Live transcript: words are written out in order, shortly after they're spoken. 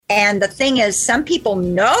And the thing is, some people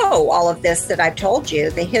know all of this that I've told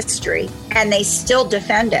you, the history, and they still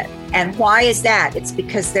defend it. And why is that? It's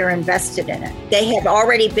because they're invested in it. They have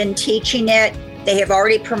already been teaching it. They have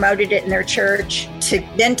already promoted it in their church.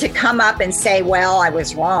 To come up and say, well, I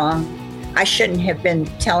was wrong. I shouldn't have been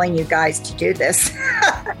telling you guys to do this.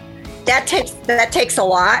 That takes a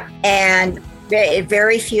lot. And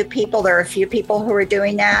very few people, there are a few people who are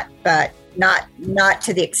doing that, but not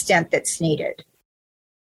to the extent that's needed.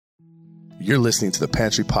 You're listening to the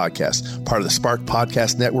Pantry Podcast, part of the Spark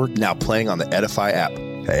Podcast Network, now playing on the Edify app.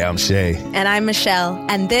 Hey, I'm Shay. And I'm Michelle.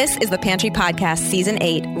 And this is the Pantry Podcast, Season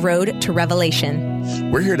 8, Road to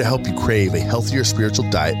Revelation. We're here to help you crave a healthier spiritual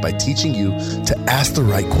diet by teaching you to ask the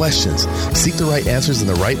right questions, seek the right answers in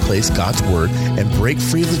the right place, God's Word, and break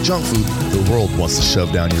free of the junk food the world wants to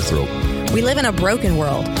shove down your throat. We live in a broken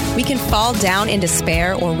world. We can fall down in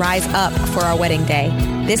despair or rise up for our wedding day.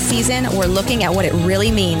 This season, we're looking at what it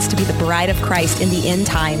really means to be the bride of Christ in the end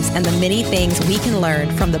times and the many things we can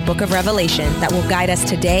learn from the book of Revelation that will guide us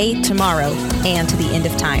today, tomorrow, and to the end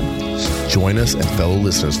of time. Join us and fellow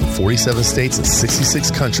listeners from 47 states and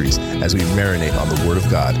 66 countries as we marinate on the Word of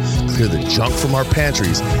God, clear the junk from our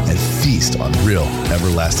pantries, and feast on real,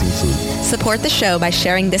 everlasting food. Support the show by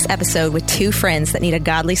sharing this episode with 2 friends that need a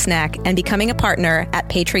godly snack and becoming a partner at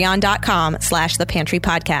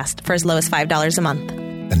patreon.com/thepantrypodcast for as low as $5 a month.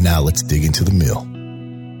 And now let's dig into the meal.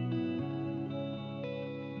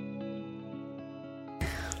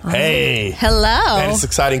 Hey. Hello. Man, it's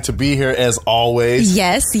exciting to be here as always.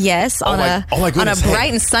 Yes. On a bright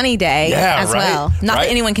and sunny day as well. Not that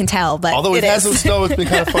anyone can tell, but although we've had some snow, it's been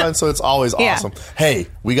kind of fun, so it's always awesome. Hey,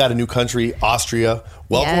 we got a new country, Austria.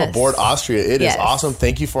 Welcome aboard, Austria. It is awesome.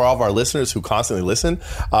 Thank you for all of our listeners who constantly listen.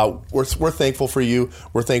 We're thankful for you.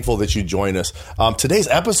 We're thankful that you join us. Today's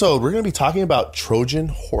episode, we're going to be talking about Trojan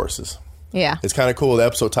horses. Yeah. It's kind of cool. The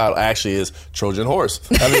episode title actually is Trojan Horse.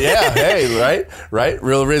 I mean, hey, right?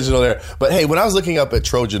 Real original there. But hey, when I was looking up at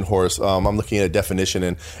Trojan Horse, I'm looking at a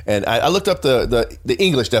definition and I looked up the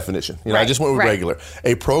English definition. I just went with regular.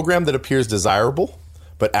 A program that appears desirable,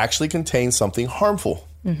 but actually contains something harmful.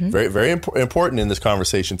 Mm-hmm. Very, very important in this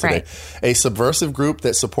conversation today. Right. A subversive group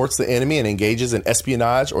that supports the enemy and engages in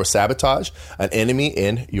espionage or sabotage an enemy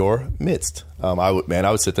in your midst. I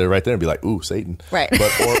would sit there right there and be like, "Ooh, Satan!" Right?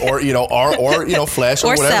 But or flesh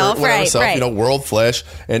or whatever, self, world, flesh,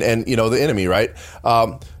 and the enemy, right?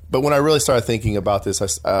 But when I really started thinking about this,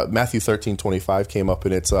 Matthew 13:25 came up,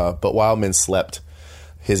 and it's but while men slept,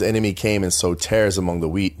 his enemy came and sowed tares among the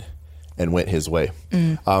wheat and went his way.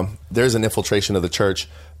 There's an infiltration of the church,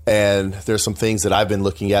 and there's some things that I've been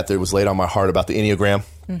looking at that was laid on my heart about the Enneagram.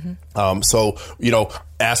 Mm-hmm. So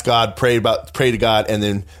ask God, pray to God, and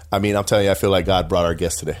then I'm telling you, I feel like God brought our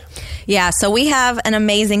guest today. Yeah, so we have an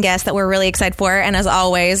amazing guest that we're really excited for, and as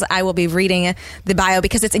always, I will be reading the bio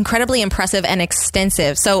because it's incredibly impressive and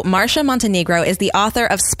extensive. So Marcia Montenegro is the author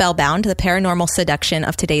of Spellbound, the paranormal seduction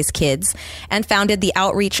of today's kids, and founded the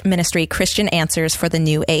outreach ministry Christian Answers for the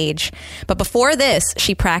New Age. But before this,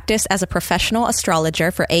 she practiced as a professional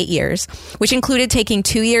astrologer for 8 years, which included taking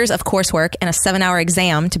 2 years of coursework and a 7-hour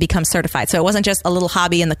exam to become certified. So it wasn't just a little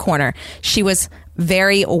hobby in the corner. She was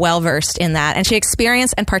very well-versed in that, and she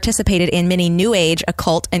experienced and participated in many New Age,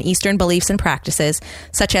 occult, and Eastern beliefs and practices,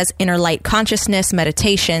 such as inner light consciousness,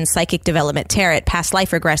 meditation, psychic development, tarot, past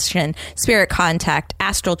life regression, spirit contact,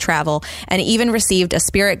 astral travel, and even received a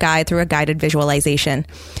spirit guide through a guided visualization.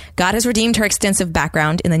 God has redeemed her extensive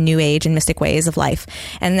background in the New Age and mystic ways of life,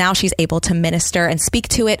 and now she's able to minister and speak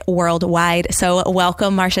to it worldwide. So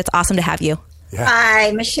welcome, Marcia. It's awesome to have you. Yeah.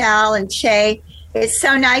 Hi, Michelle and Shay. It's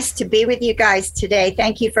so nice to be with you guys today.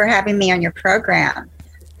 Thank you for having me on your program.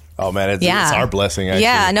 Oh, man, it's our blessing, actually.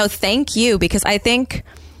 Yeah, no, thank you, because I think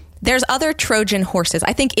there's other Trojan horses.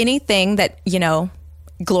 I think anything that,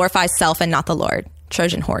 glorifies self and not the Lord,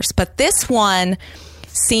 Trojan horse. But this one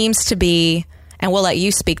seems to be, and we'll let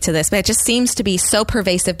you speak to this, but it just seems to be so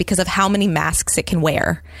pervasive because of how many masks it can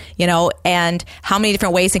wear, and how many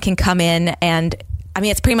different ways it can come in. And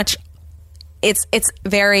it's pretty much it's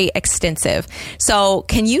very extensive. So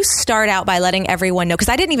can you start out by letting everyone know, because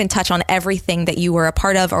I didn't even touch on everything that you were a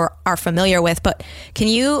part of or are familiar with, but can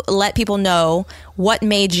you let people know what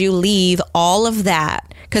made you leave all of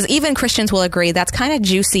that? Because even Christians will agree that's kind of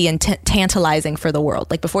juicy and tantalizing for the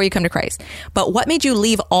world, like before you come to Christ. But what made you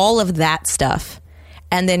leave all of that stuff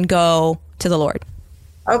and then go to the Lord?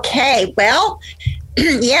 Okay, well,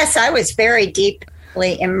 yes, I was very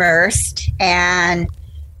deeply immersed and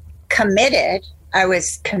committed. I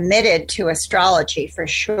was committed to astrology for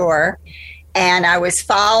sure. And I was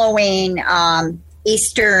following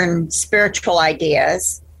Eastern spiritual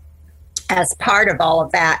ideas. as part of all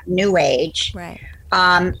of that new age. Right.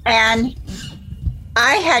 And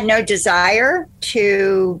I had no desire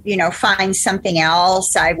to, find something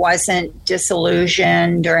else. I wasn't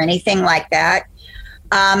disillusioned or anything like that.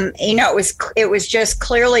 It was just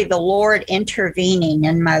clearly the Lord intervening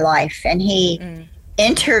in my life, and He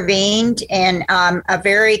intervened in a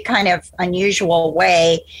very kind of unusual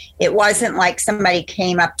way. It wasn't like somebody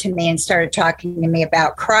came up to me and started talking to me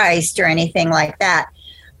about Christ or anything like that.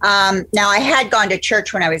 Now, I had gone to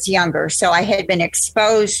church when I was younger, so I had been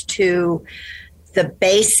exposed to the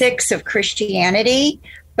basics of Christianity,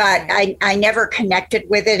 but I never connected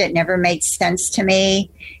with it. It never made sense to me.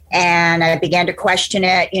 And I began to question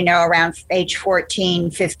it, around age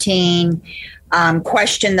 14, 15,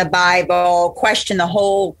 question the Bible, question the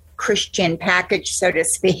whole Christian package, so to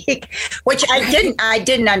speak, which I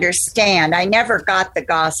didn't understand. I never got the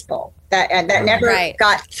gospel. That never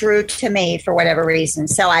got through to me for whatever reason.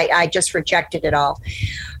 So I just rejected it all.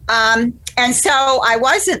 And so I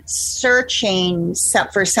wasn't searching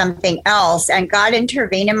for something else, and God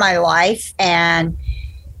intervened in my life, and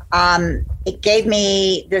it gave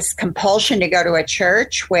me this compulsion to go to a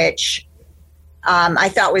church, which I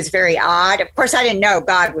thought was very odd. Of course, I didn't know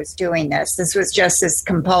God was doing this. This was just this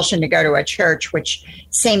compulsion to go to a church, which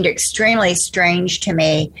seemed extremely strange to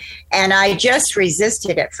me. And I just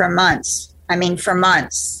resisted it for months.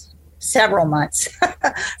 Several months,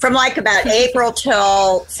 from like about April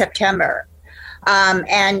till September.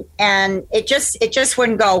 And it just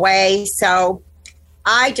wouldn't go away. So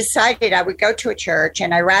I decided I would go to a church,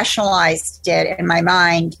 and I rationalized it in my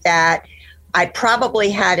mind that I probably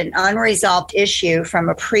had an unresolved issue from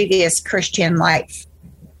a previous Christian life.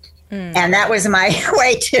 And that was my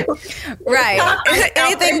way to...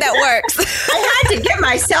 Anything that works. I had to give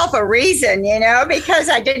myself a reason, because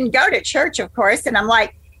I didn't go to church, of course. And I'm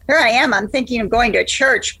like, here I am. I'm thinking of going to a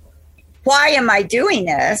church. Why am I doing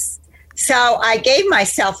this? So I gave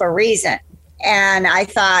myself a reason. And I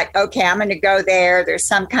thought, okay, I'm going to go there. There's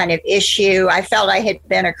some kind of issue. I felt I had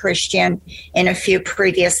been a Christian in a few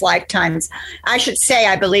previous lifetimes. I should say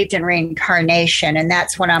I believed in reincarnation, and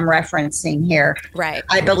that's what I'm referencing here. Right.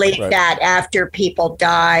 I believe that after people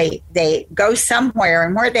die, they go somewhere,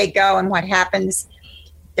 and where they go and what happens,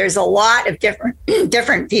 there's a lot of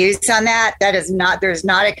different views on that. There's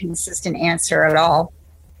not a consistent answer at all.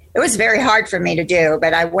 It was very hard for me to do,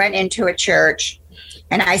 but I went into a church.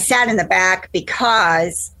 And I sat in the back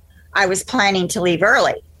because I was planning to leave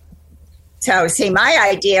early. So, see, my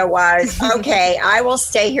idea was, okay, I will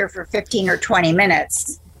stay here for 15 or 20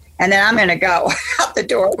 minutes, and then I'm going to go out the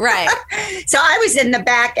door. Right. So I was in the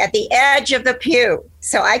back at the edge of the pew,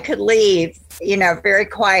 so I could leave, very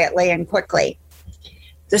quietly and quickly.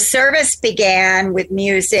 The service began with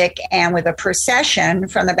music and with a procession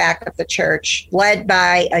from the back of the church, led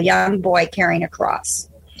by a young boy carrying a cross.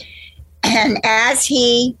 And as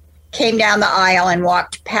he came down the aisle and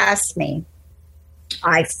walked past me,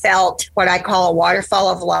 I felt what I call a waterfall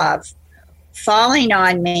of love falling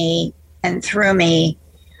on me and through me.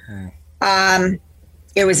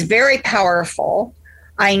 It was very powerful.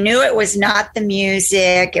 I knew it was not the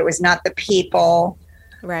music. It was not the people.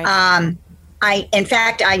 Right. In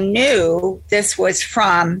fact, I knew this was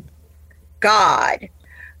from God,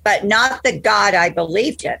 but not the God I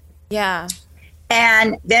believed in. Yeah.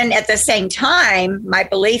 And then at the same time, my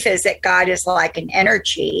belief is that God is like an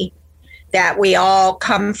energy that we all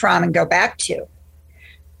come from and go back to.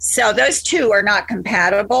 So those two are not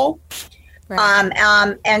compatible. Right.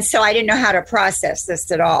 And so I didn't know how to process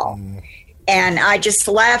this at all. And I just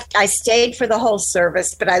left. I stayed for the whole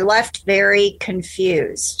service, but I left very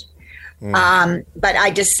confused. But I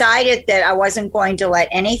decided that I wasn't going to let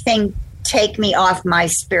anything take me off my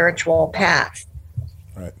spiritual path.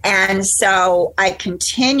 Right. And so I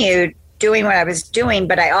continued doing what I was doing,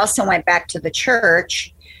 but I also went back to the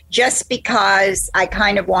church just because I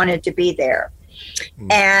kind of wanted to be there.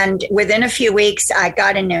 And within a few weeks, I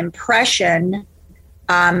got an impression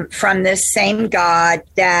from this same God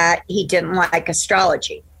that he didn't like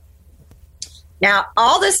astrology. Now,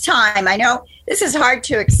 all this time, I know this is hard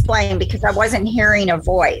to explain because I wasn't hearing a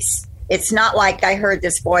voice. It's not like I heard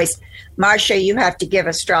this voice, Marcia, you have to give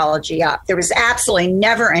astrology up. There was absolutely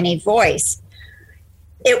never any voice.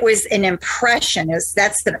 It was an impression.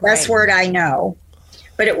 That's the best word I know.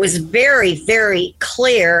 But it was very, very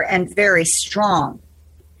clear and very strong.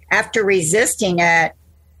 After resisting it,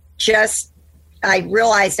 I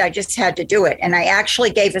realized I just had to do it. And I actually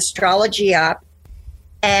gave astrology up.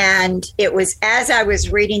 And it was as I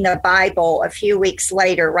was reading the Bible a few weeks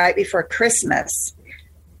later, right before Christmas,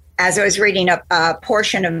 as I was reading a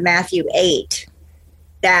portion of Matthew 8,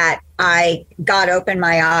 that God opened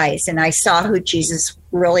my eyes and I saw who Jesus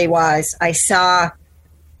really was. I saw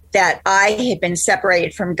that I had been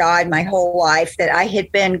separated from God my whole life, that I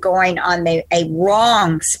had been going on a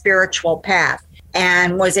wrong spiritual path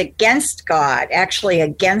and was against God, actually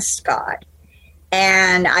against God.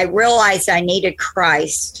 And I realized I needed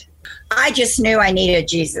Christ. I just knew I needed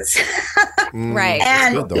Jesus. Right.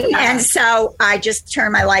 And so I just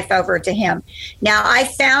turned my life over to him. Now, I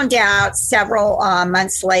found out several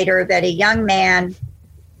months later that a young man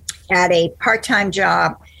had a part-time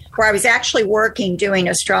job where I was actually working doing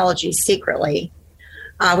astrology secretly,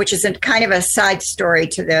 which is a kind of a side story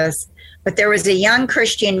to this. But there was a young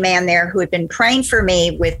Christian man there who had been praying for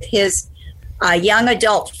me with his young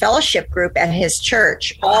adult fellowship group at his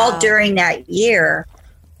church all during that year.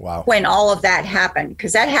 Wow. When all of that happened,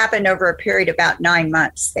 because that happened over a period of about 9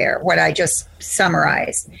 months there, what I just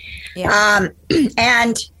summarized. Yeah.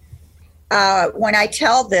 When I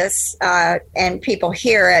tell this and people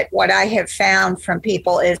hear it, what I have found from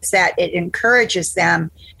people is that it encourages them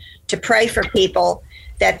to pray for people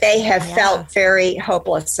that they have felt very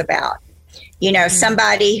hopeless about. You know,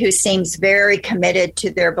 somebody who seems very committed to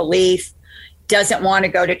their belief, doesn't want to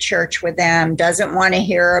go to church with them, doesn't want to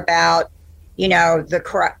hear about, you know,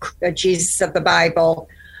 the Jesus of the Bible.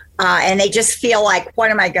 And they just feel like,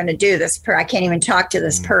 what am I going to do? I can't even talk to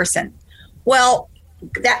this person. Well,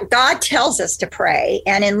 that God tells us to pray.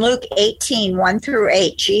 And in Luke 18,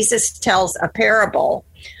 1-8, Jesus tells a parable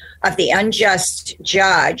of the unjust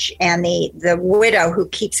judge and the widow who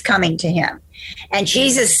keeps coming to him. And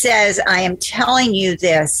Jesus says, I am telling you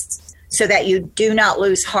this so that you do not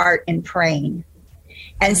lose heart in praying.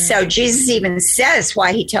 And so Jesus even says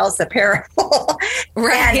why he tells the parable.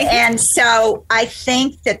 Right. And so I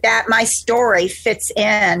think that my story fits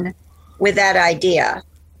in with that idea.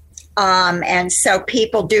 And so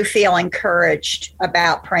people do feel encouraged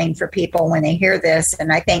about praying for people when they hear this.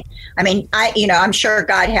 And I'm sure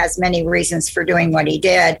God has many reasons for doing what he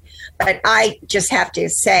did, but I just have to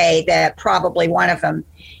say that probably one of them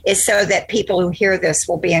is so that people who hear this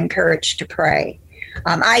will be encouraged to pray.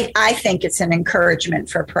 I think it's an encouragement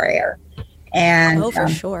for prayer. And for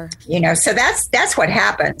sure. You know, so that's what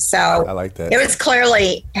happened. So I like that. It was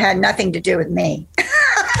clearly had nothing to do with me.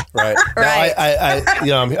 Right. Right.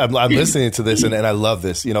 Now, I'm listening to this and I love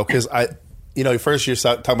this, you know, because first you're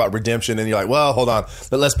talking about redemption and you're like, well, hold on,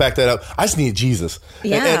 let's back that up. I just need Jesus.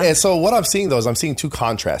 Yeah. And so what I'm seeing though is I'm seeing two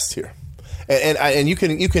contrasts here. And you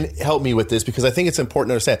can help me with this because I think it's important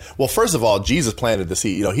to understand. Well, first of all, Jesus planted the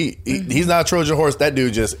seed. You know, he's not a Trojan horse. That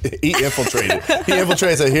dude he infiltrated. He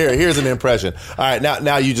infiltrated. Said, here's an impression. All right,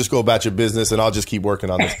 now you just go about your business, and I'll just keep working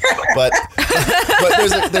on this. But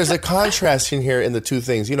there's a contrast in here in the two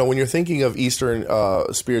things. You know, when you're thinking of Eastern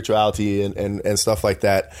spirituality and stuff like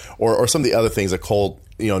that, or some of the other things, occult,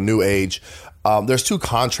 New Age. There's two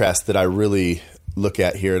contrasts that I really look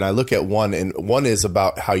at here, and I look at one, and one is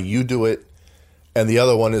about how you do it. And the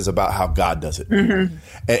other one is about how God does it. Mm-hmm.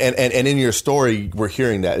 And in your story, we're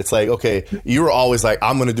hearing that. It's like, okay, you were always like,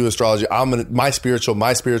 I'm going to do astrology. My spiritual. And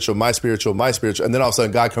then all of a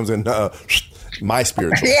sudden God comes in, my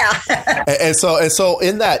spiritual. Yeah. and so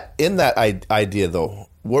in that idea though,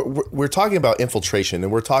 we're talking about infiltration,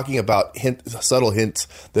 and we're talking about subtle hints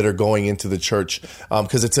that are going into the church,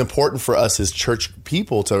 because it's important for us as church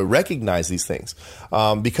people to recognize these things,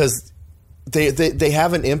 because they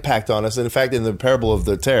have an impact on us. And in fact, in the parable of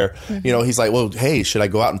the tare, he's like, well, hey, should I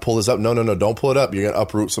go out and pull this up? No, don't pull it up. You're going to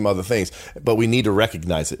uproot some other things. But we need to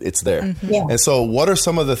recognize it. It's there. Mm-hmm. Yeah. And so what are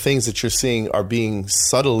some of the things that you're seeing are being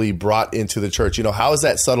subtly brought into the church? How is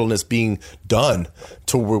that subtleness being done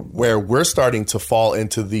to where we're starting to fall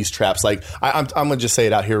into these traps? Like, I'm going to just say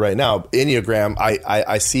it out here right now. Enneagram,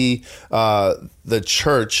 I see the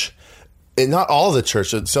church. And not all the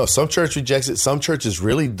churches. So some church rejects it. Some churches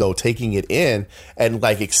really, though, taking it in and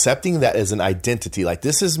like accepting that as an identity. Like,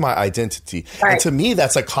 this is my identity. Right. And to me,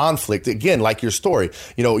 that's a conflict. Again, like your story,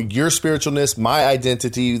 your spiritualness, my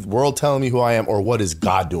identity, the world telling me who I am, or what is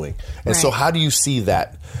God doing? And so how do you see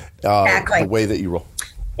that, exactly. the way that you roll?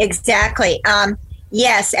 Exactly.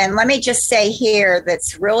 Yes. And let me just say here,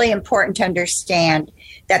 that's really important to understand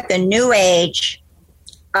that the New Age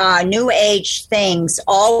things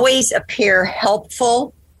always appear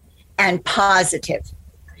helpful and positive.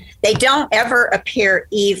 They don't ever appear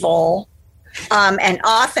evil, and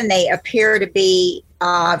often they appear to be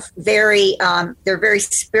they're very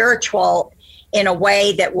spiritual in a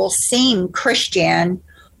way that will seem Christian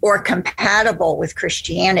or compatible with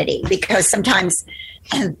Christianity, because sometimes,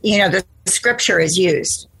 the scripture is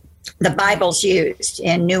used, the Bible's used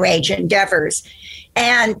in New Age endeavors.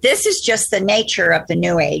 And this is just the nature of the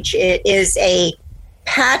New Age. It is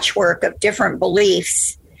patchwork of different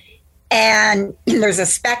beliefs. And there's a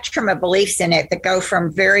spectrum of beliefs in it that go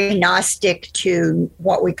from very Gnostic to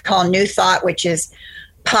what we call New Thought, which is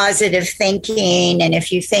positive thinking. And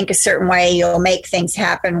if you think a certain way, you'll make things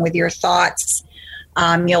happen with your thoughts.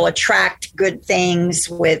 You'll attract good things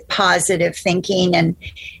with positive thinking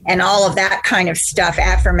and all of that kind of stuff,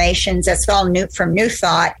 affirmations. That's all new from New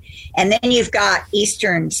Thought. And then you've got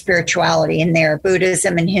Eastern spirituality in there,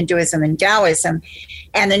 Buddhism and Hinduism and Taoism.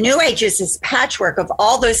 And the New Age is this patchwork of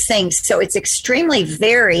all those things. So it's extremely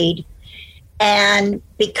varied. And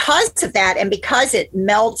because of that, and because it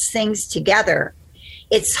melds things together,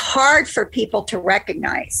 it's hard for people to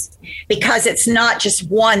recognize because it's not just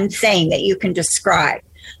one thing that you can describe.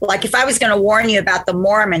 Like if I was going to warn you about the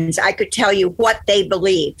Mormons, I could tell you what they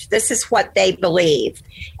believed. This is what they believe.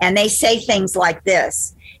 And they say things like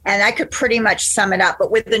this. And I could pretty much sum it up.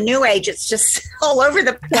 But with the New Age, it's just all over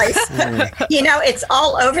the place. It's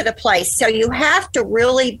all over the place. So you have to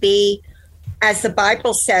really be, as the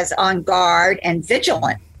Bible says, on guard and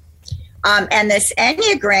vigilant. And this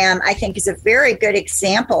Enneagram, I think, is a very good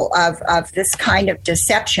example of this kind of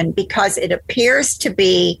deception because it appears to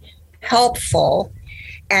be helpful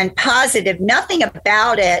and positive. Nothing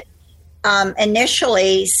about it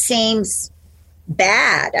initially seems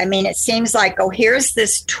bad. I mean, it seems like, oh, here's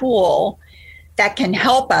this tool that can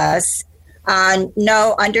help us. I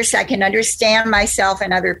can understand myself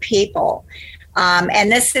and other people.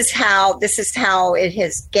 And this is how it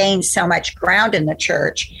has gained so much ground in the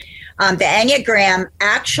church. The Enneagram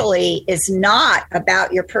actually is not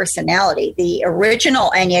about your personality. The original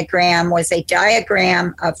Enneagram was a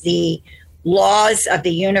diagram of the laws of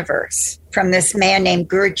the universe from this man named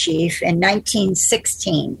Gurdjieff in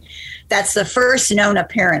 1916. That's the first known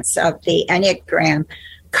appearance of the Enneagram,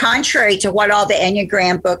 contrary to what all the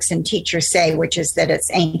Enneagram books and teachers say, which is that it's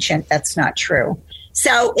ancient. That's not true.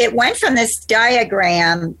 So it went from this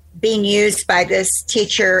diagram being used by this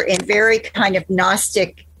teacher in very kind of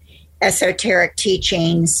Gnostic esoteric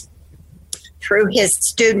teachings through his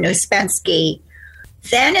student Uspensky.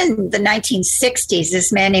 Then in the 1960s,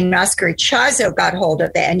 this man named Oscar Chazo got hold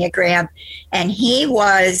of the Enneagram, and he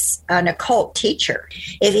was an occult teacher.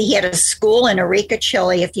 If he had a school in Arica,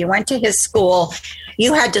 Chile, if you went to his school,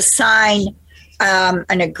 you had to sign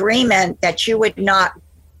an agreement that you would not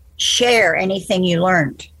share anything you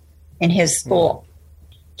learned in his school.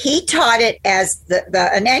 He taught it as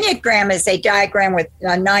an Enneagram is a diagram with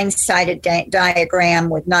a 9-sided diagram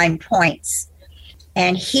with 9 points.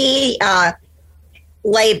 And he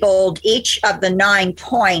labeled each of the 9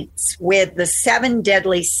 points with the 7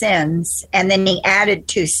 deadly sins, and then he added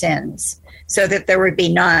 2 sins so that there would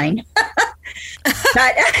be 9.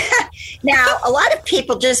 But now, a lot of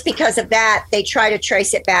people, just because of that, they try to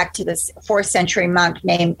trace it back to this 4th century monk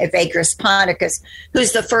named Ager,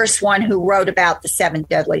 who's the first one who wrote about the 7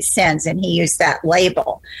 deadly sins, and he used that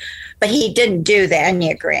label. But he didn't do the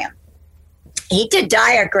Enneagram. He did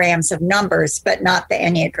diagrams of numbers, but not the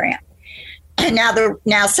Enneagram. And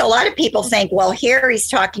so a lot of people think, well, here he's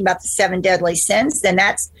talking about the 7 deadly sins, then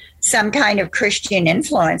that's some kind of Christian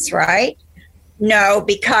influence, right? No,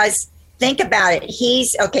 because think about it.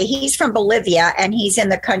 He's from Bolivia and he's in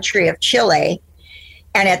the country of Chile.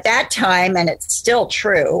 And at that time, and it's still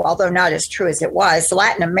true, although not as true as it was,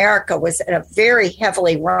 Latin America was a very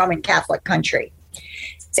heavily Roman Catholic country.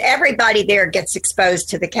 So everybody there gets exposed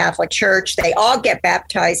to the Catholic Church. They all get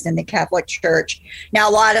baptized in the Catholic Church. Now,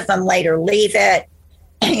 a lot of them later leave it,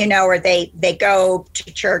 or they go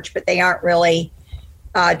to church, but they aren't really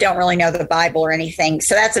don't really know the Bible or anything.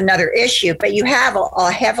 So that's another issue. But you have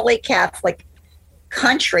a heavily Catholic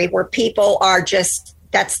country where people are just,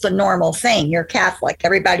 that's the normal thing. You're Catholic.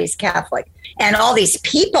 Everybody's Catholic. And all these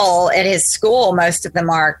people at his school, most of them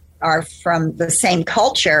are from the same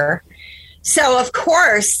culture. So, of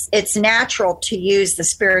course, it's natural to use the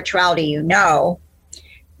spirituality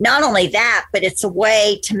Not only that, but it's a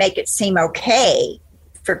way to make it seem okay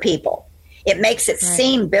for people. It makes it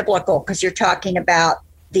seem biblical because you're talking about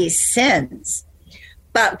these sins.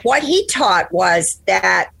 But what he taught was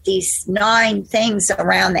that these 9 things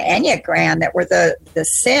around the Enneagram that were the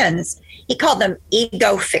sins, he called them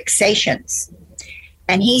ego fixations.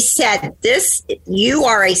 And he said, you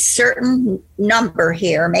are a certain number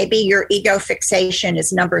here. Maybe your ego fixation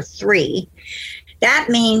is number 3. That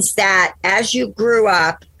means that as you grew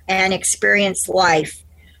up and experienced life,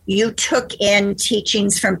 you took in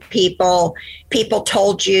teachings from people. People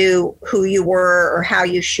told you who you were or how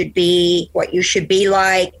you should be, what you should be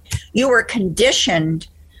like. You were conditioned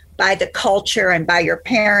by the culture and by your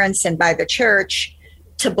parents and by the church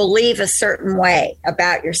to believe a certain way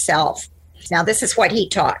about yourself. Now, this is what he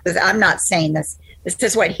taught. I'm not saying this. This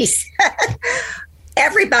is what he said.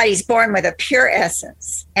 Everybody's born with a pure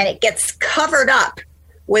essence, and it gets covered up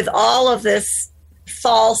with all of this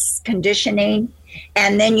false conditioning,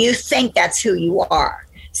 and then you think that's who you are.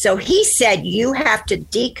 So he said you have to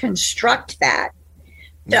deconstruct that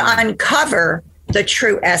to uncover the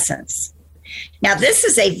true essence. Now, this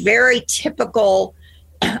is a very typical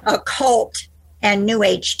occult and New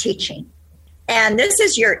Age teaching. And this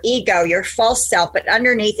is your ego, your false self, but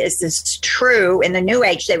underneath is this true, in the New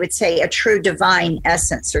Age, they would say a true divine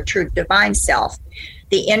essence or true divine self,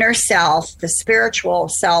 the inner self, the spiritual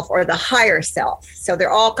self, or the higher self. So there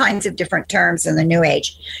are all kinds of different terms in the New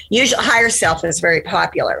Age. Usually higher self is very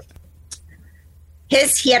popular.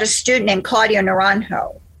 He had a student named Claudio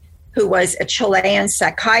Naranjo, who was a Chilean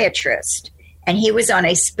psychiatrist, and he was on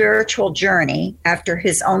a spiritual journey after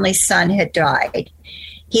his only son had died.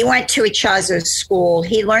 He went to Ichazo's school,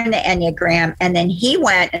 he learned the Enneagram, and then he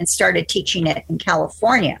went and started teaching it in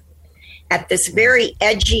California at this very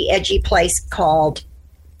edgy place called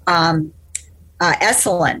Esalen,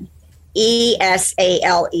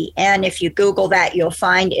 Esalen. If you Google that, you'll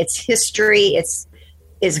find its history.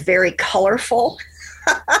 Is very colorful.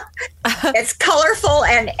 It's colorful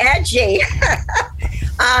and edgy.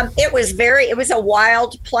 It was a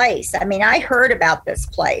wild place. I mean, I heard about this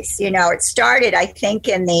place. You know, it started, I think,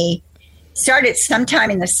 started sometime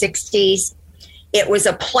in the 60s. It was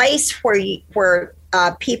a place where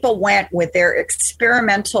people went with their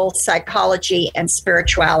experimental psychology and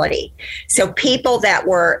spirituality. So people that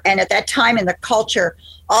were, and at that time in the culture,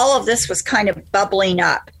 all of this was kind of bubbling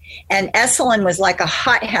up. And Esalen was like a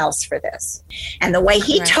hothouse for this. And the way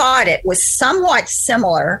he taught it was somewhat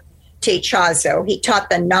similar to Ichazo. He taught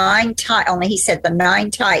the 9 types, only he said the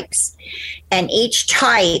 9 types. And each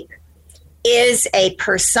type is a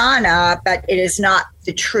persona, but it is not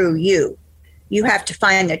the true you. You have to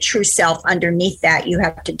find the true self underneath that. You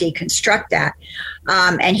have to deconstruct that.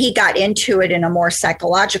 And he got into it in a more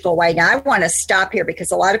psychological way. Now, I want to stop here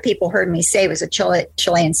because a lot of people heard me say he was a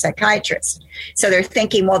Chilean psychiatrist. So they're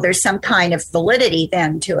thinking, well, there's some kind of validity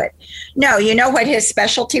then to it. No, you know what his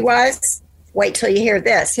specialty was? Wait till you hear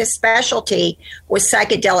this. His specialty was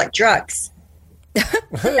psychedelic drugs.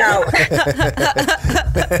 Well,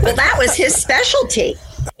 that was his specialty.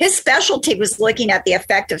 His specialty was looking at the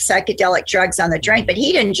effect of psychedelic drugs on the brain, but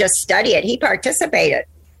he didn't just study it. He participated.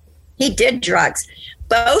 He did drugs.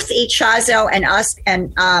 Both Ichazo and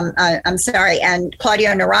and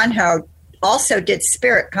Claudio Naranjo also did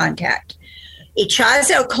spirit contact.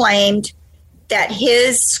 Ichazo claimed that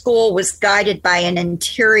his school was guided by an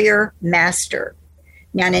interior master.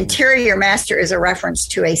 Now, an interior master is a reference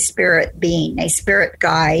to a spirit being, a spirit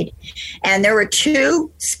guide. And there were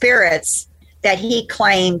 2 spirits that he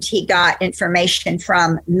claimed he got information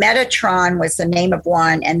from. Metatron was the name of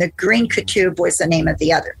one, and the Green Ketub was the name of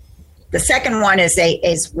the other. The second one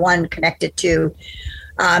is one connected to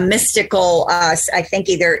mystical, I think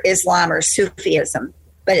either Islam or Sufism,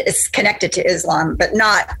 but it's connected to Islam, but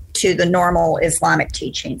not to the normal Islamic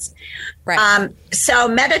teachings. Right. So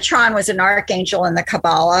Metatron was an archangel in the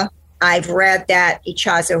Kabbalah. I've read that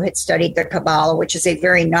Ichazo had studied the Kabbalah, which is a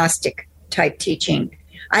very Gnostic type teaching.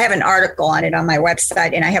 I have an article on it on my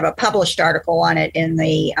website, and I have a published article on it in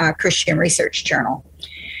the Christian Research Journal.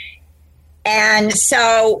 And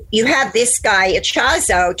so you have this guy,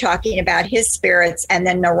 Ichazo, talking about his spirits, and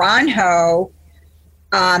then Naranjo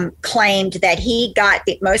claimed that he got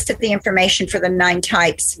most of the information for the 9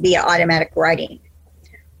 types via automatic writing.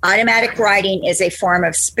 Automatic writing is a form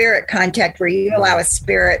of spirit contact where you allow a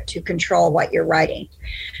spirit to control what you're writing.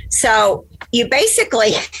 So you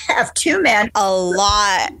basically have 2 men. A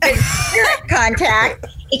lot. Spirit contact.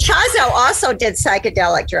 Ichazo also did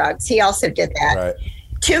psychedelic drugs. He also did that. Right.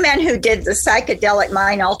 2 men who did the psychedelic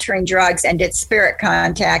mind-altering drugs and did spirit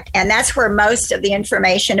contact. And that's where most of the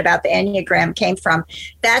information about the Enneagram came from.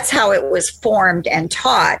 That's how it was formed and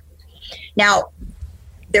taught. Now,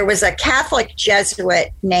 there was a Catholic Jesuit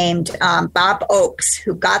named Bob Oakes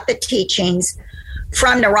who got the teachings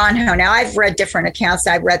from Naranjo. Now, I've read different accounts.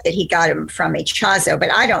 I read that he got them from Ichazo, but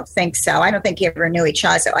I don't think so. I don't think he ever knew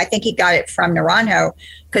Ichazo. I think he got it from Naranjo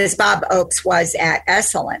because Bob Oakes was at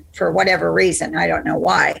Esalen for whatever reason. I don't know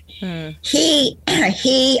why. He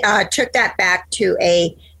took that back to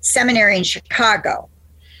a seminary in Chicago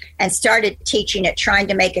and started teaching it, trying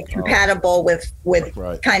to make it compatible with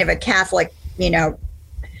kind of a Catholic,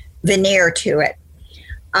 veneer to it.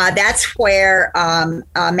 That's where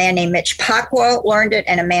a man named Mitch Pacwa learned it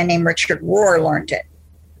and a man named Richard Rohr learned it,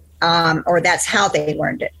 or that's how they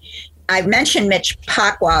learned it. I've mentioned Mitch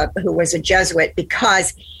Pacwa, who was a Jesuit,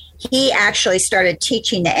 because he actually started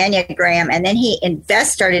teaching the Enneagram, and then he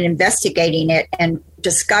started investigating it and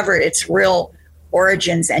discovered its real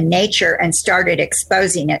origins and nature and started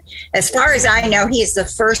exposing it. As far as I know, he is the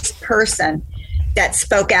first person that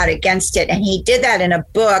spoke out against it, and he did that in a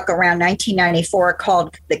book around 1994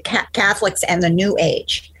 called The Catholics and the New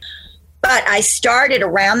Age. But I started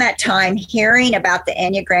around that time hearing about the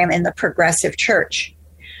Enneagram in the progressive church.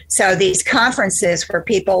 So these conferences where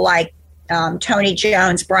people like Tony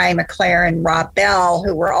Jones, Brian McLaren, Rob Bell,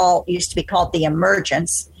 who were all used to be called the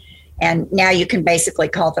Emergents, and now you can basically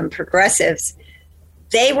call them progressives,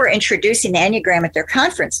 they were introducing the Enneagram at their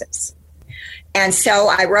conferences. And so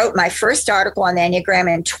I wrote my first article on the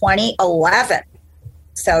Enneagram in 2011.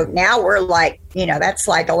 So now we're like, that's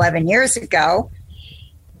like 11 years ago.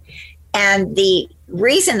 And the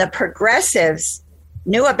reason the progressives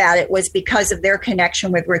knew about it was because of their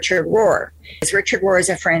connection with Richard Rohr. Richard Rohr is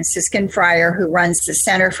a Franciscan friar who runs the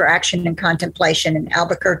Center for Action and Contemplation in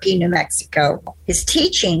Albuquerque, New Mexico. His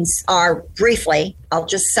teachings are, briefly, I'll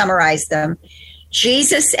just summarize them.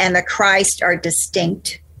 Jesus and the Christ are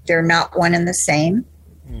distinct. They're not one and the same.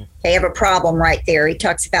 They have a problem right there. He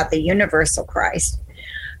talks about the universal Christ.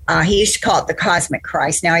 He used to call it the cosmic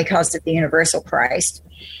Christ. Now he calls it the universal Christ.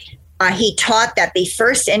 He taught that the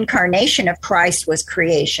first incarnation of Christ was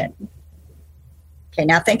creation. Okay,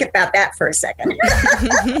 now think about that for a second.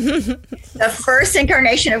 The first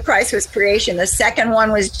incarnation of Christ was creation. The second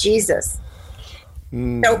one was Jesus.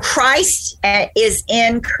 So Christ is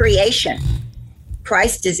in creation.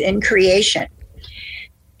 Christ is in creation.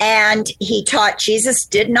 And he taught Jesus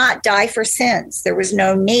did not die for sins. There was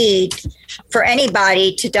no need for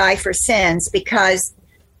anybody to die for sins because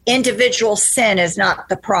individual sin is not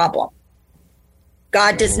the problem.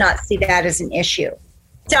 God does not see that as an issue.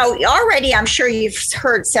 So already I'm sure you've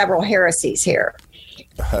heard several heresies here.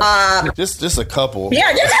 Just a couple.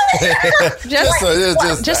 Yeah,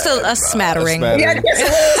 just a smattering. Yeah, just a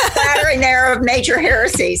little smattering there of major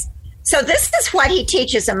heresies. So this is what he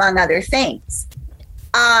teaches, among other things.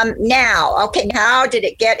 Now, how did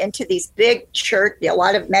it get into these big a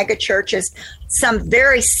lot of mega churches, some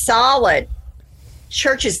very solid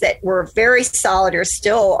churches that were very solid or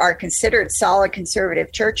still are considered solid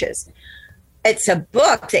conservative churches? It's a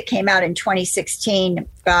book that came out in 2016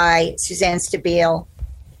 by Suzanne Stabile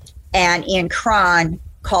and Ian Cron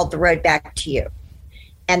called The Road Back to You.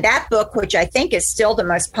 And that book, which I think is still the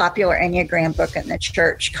most popular Enneagram book in the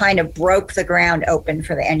church, kind of broke the ground open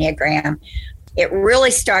for the Enneagram. It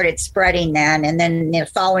really started spreading then. And then the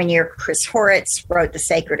following year, Chris Horitz wrote The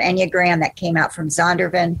Sacred Enneagram that came out from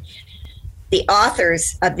Zondervan. The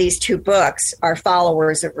authors of these two books are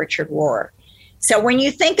followers of Richard Rohr. So when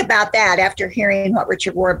you think about that, after hearing what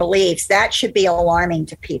Richard Rohr believes, that should be alarming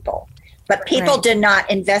to people. But people did not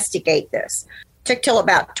investigate this. It took till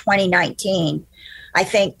about 2019, I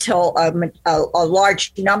think, till a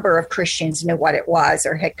large number of Christians knew what it was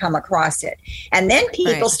or had come across it. And then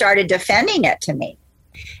people started defending it to me.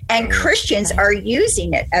 And Christians are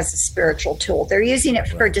using it as a spiritual tool. They're using it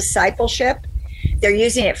for discipleship. They're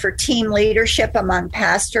using it for team leadership among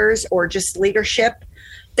pastors or just leadership.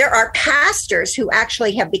 There are pastors who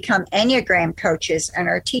actually have become Enneagram coaches and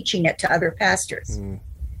are teaching it to other pastors.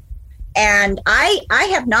 And I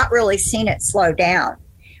have not really seen it slow down.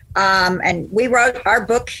 And our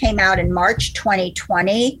book came out in March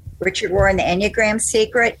 2020, Richard Rohr and the Enneagram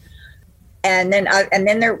Secret. And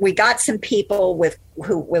then we got some people with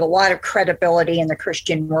a lot of credibility in the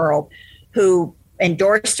Christian world who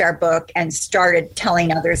endorsed our book and started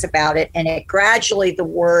telling others about it. And it gradually, the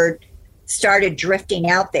word started drifting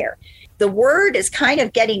out there. The word is kind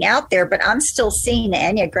of getting out there, but I'm still seeing the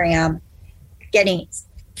Enneagram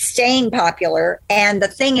staying popular. And the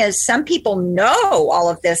thing is, some people know all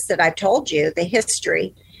of this that I've told you, the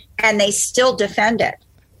history, and they still defend it.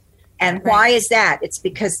 And why is that? It's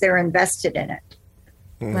because they're invested in it.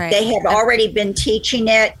 They have already been teaching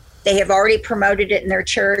it. They have already promoted it in their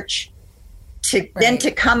church. Then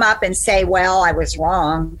to come up and say, well, I was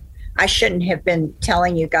wrong. I shouldn't have been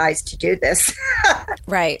telling you guys to do this.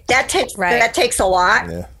 That takes a lot.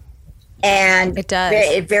 Yeah. And it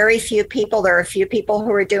does. Very few people. There are a few people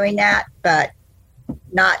who are doing that, but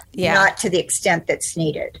not to the extent that's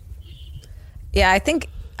needed. Yeah,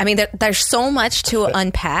 there's so much to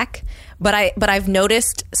unpack, but I've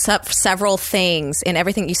noticed several things in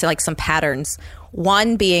everything you said, like some patterns.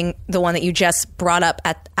 One being the one that you just brought up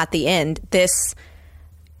at the end. This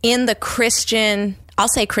in the Christian, I'll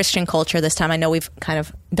say Christian culture this time. I know we've kind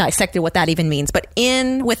of dissected what that even means, but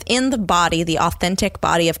within the body, the authentic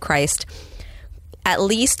body of Christ, at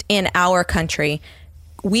least in our country,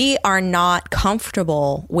 we are not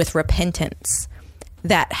comfortable with repentance.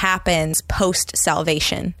 that happens post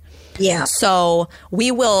salvation. Yeah. So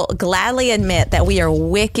we will gladly admit that we are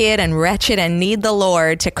wicked and wretched and need the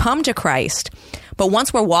Lord to come to Christ. But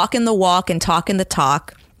once we're walking the walk and talking the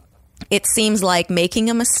talk, it seems like making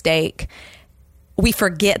a mistake, we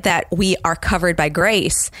forget that we are covered by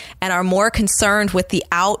grace and are more concerned with the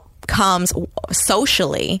outcomes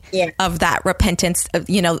socially of that repentance,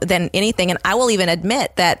 than anything. And I will even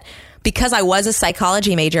admit that because I was a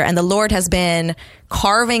psychology major and the Lord has been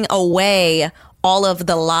carving away all of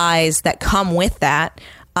the lies that come with that.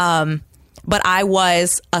 But I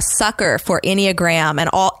was a sucker for Enneagram and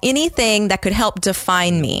anything that could help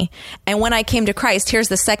define me. And when I came to Christ, here's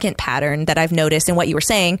the second pattern that I've noticed in what you were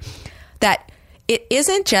saying, that it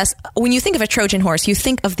isn't just, when you think of a Trojan horse, you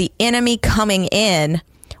think of the enemy coming in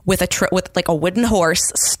with like a wooden horse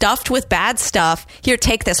stuffed with bad stuff. Here,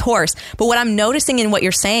 take this horse. But what I'm noticing in what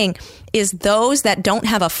you're saying is those that don't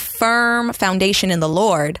have a firm foundation in the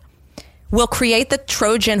Lord will create the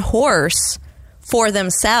Trojan horse for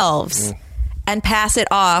themselves and pass it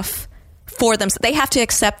off for them. They have to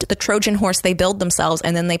accept the Trojan horse they build themselves,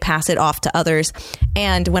 and then they pass it off to others.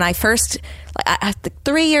 And when I first,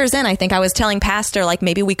 3 years in, I think I was telling Pastor, like,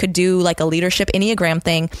 maybe we could do like a leadership Enneagram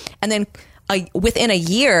thing. And then within a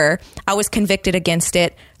year, I was convicted against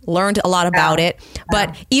it, learned a lot about it.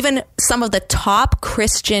 But even some of the top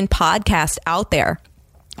Christian podcasts out there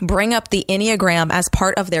bring up the Enneagram as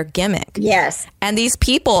part of their gimmick. Yes. And these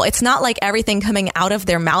people, it's not like everything coming out of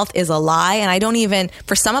their mouth is a lie. And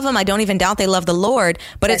for some of them, I don't even doubt they love the Lord,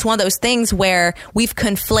 but it's one of those things where we've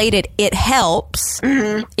conflated it helps,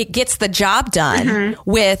 it gets the job done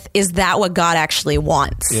with, is that what God actually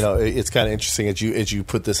wants? You know, it's kind of interesting as you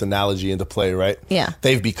put this analogy into play, right? Yeah.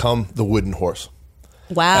 They've become the wooden horse.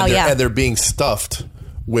 Wow. And they're being stuffed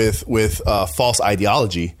with false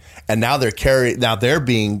ideology. And now they're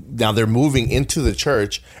moving into the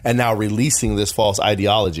church and now releasing this false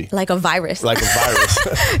ideology. Like a virus. Trojans,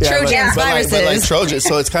 viruses. Like Trojans.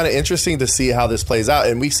 So it's kind of interesting to see how this plays out.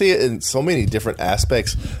 And we see it in so many different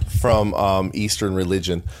aspects from Eastern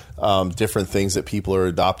religion, different things that people are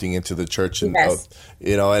adopting into the church. And,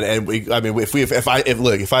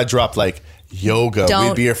 if I dropped like yoga,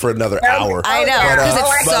 we'd be here for another hour. I know, because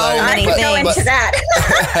it's so many things. Go into that.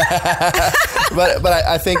 but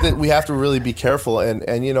I think that we have to really be careful, and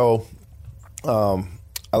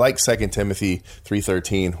I like 2 Timothy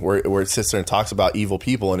 3:13, where it sits there and talks about evil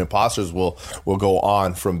people and imposters will go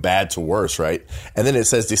on from bad to worse, right? And then it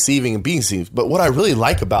says deceiving and being deceived. But what I really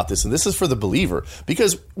like about this, and this is for the believer,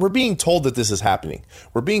 because we're being told that this is happening.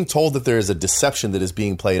 We're being told that there is a deception that is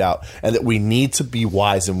being played out and that we need to be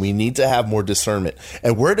wise and we need to have more discernment.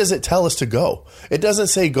 And where does it tell us to go? It doesn't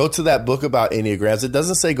say go to that book about Enneagrams. It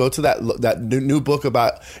doesn't say go to that new book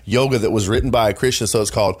about yoga that was written by a Christian. So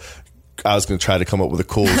it's called, I was going to try to come up with a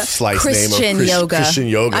cool slice name of Christian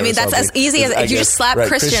yoga. I mean, that's as easy as you just slap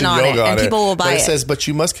Christian on it and people will buy it. It says, but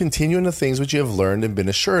you must continue in the things which you have learned and been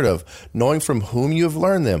assured of, knowing from whom you have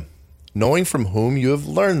learned them. Knowing from whom you have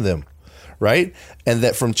learned them, right? And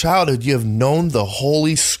that from childhood you have known the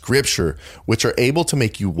Holy Scripture, which are able to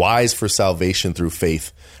make you wise for salvation through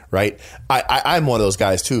faith, right? I'm one of those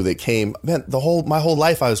guys too that came, man, my whole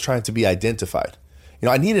life I was trying to be identified.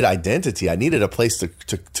 I needed identity. I needed a place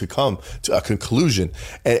to come to a conclusion.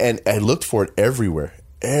 And I looked for it everywhere,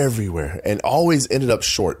 and always ended up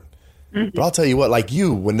short. Mm-hmm. But I'll tell you what, like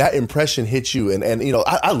you, when that impression hits you, and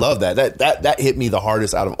I love that hit me the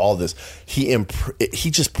hardest out of all this. He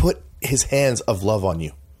just put his hands of love on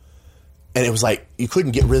you. And it was like, you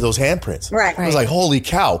couldn't get rid of those handprints. Right. It was like, holy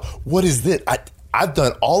cow, what is this? I've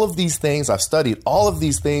done all of these things. I've studied all of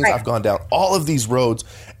these things. Right. I've gone down all of these roads.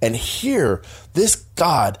 And here, this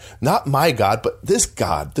God, not my God, but this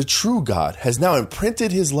God, the true God, has now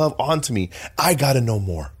imprinted his love onto me. I got to know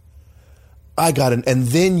more. And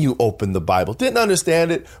then you opened the Bible. Didn't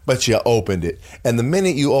understand it, but you opened it. And the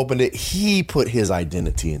minute you opened it, he put his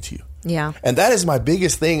identity into you. Yeah. And that is my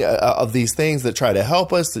biggest thing of these things that try to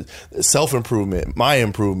help us: self-improvement, my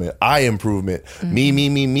improvement, I improvement,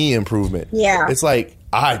 me improvement. Yeah. It's like,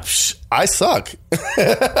 I suck.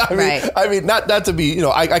 I mean, not to be,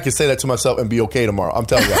 I could say that to myself and be okay tomorrow. I'm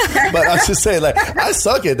telling you. But I'm just saying, like, I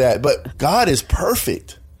suck at that. But God is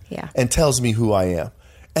perfect. Yeah. And tells me who I am.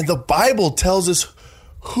 And the Bible tells us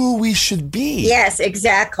who we should be. Yes,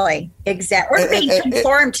 exactly. We're being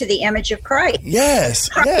conformed to the image of Christ. Yes.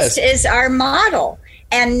 Christ is our model,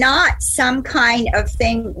 and not some kind of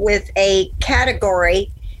thing with a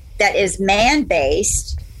category that is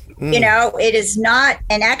man-based. It is not.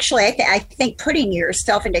 And actually, I think putting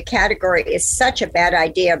yourself into category is such a bad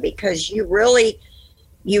idea, because you really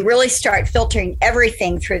start filtering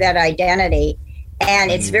everything through that identity.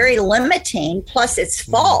 and it's very limiting. Plus, it's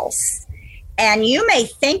false. And you may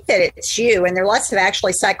think that it's you, and there are lots of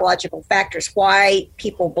actually psychological factors why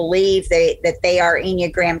people believe that they are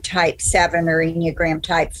Enneagram type 7 or Enneagram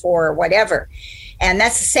type 4 or whatever. And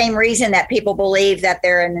that's the same reason that people believe that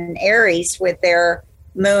they're in an Aries with their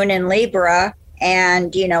moon in Libra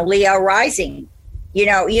and, Leo rising.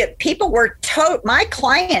 People were my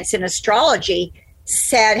clients in astrology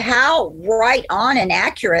said how right on and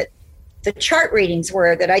accurate the chart readings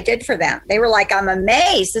were that I did for them. They were like, I'm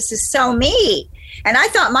amazed. This is so me. And I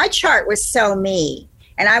thought my chart was so me.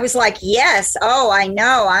 And I was like, yes. Oh, I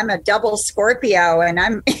know. I'm a double Scorpio. And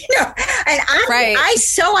I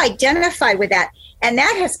so identify with that. And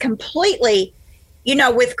that has completely,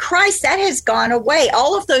 with Christ, that has gone away.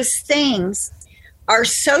 All of those things are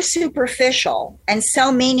so superficial and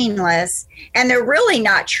so meaningless. And they're really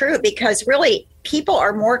not true, because really people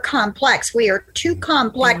are more complex. We are too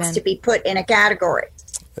complex Amen. to be put in a category.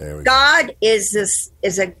 God is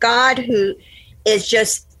a God who is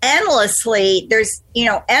just endlessly, there's,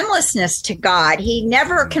 endlessness to God. He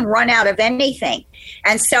never can run out of anything.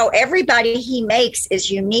 And so everybody he makes is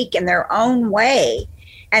unique in their own way.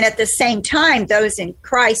 And at the same time, those in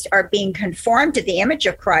Christ are being conformed to the image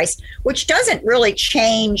of Christ, which doesn't really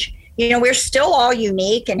change. We're still all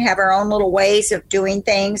unique and have our own little ways of doing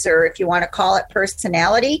things, or if you want to call it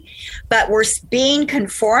personality, but we're being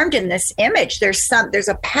conformed in this image. There's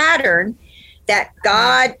a pattern that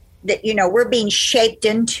God, that, we're being shaped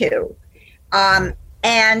into,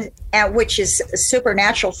 and which is a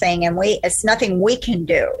supernatural thing. And it's nothing we can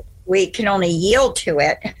do. We can only yield to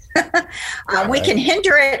it. We can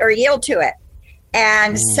hinder it or yield to it.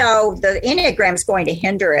 And so the Enneagram is going to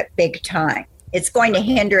hinder it big time. It's going to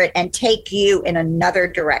hinder it and take you in another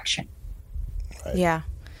direction. Right. Yeah.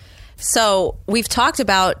 So we've talked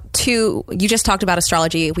about you just talked about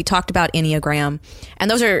astrology. We talked about Enneagram.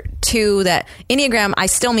 And those are two that Enneagram, I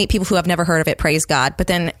still meet people who have never heard of it, praise God. But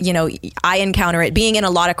then, I encounter it being in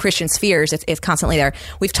a lot of Christian spheres. It's constantly there.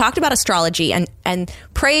 We've talked about astrology and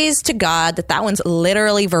praise to God that one's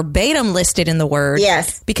literally verbatim listed in the word.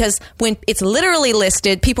 Yes. Because when it's literally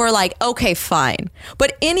listed, people are like, okay, fine.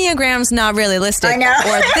 But Enneagram's not really listed. I know.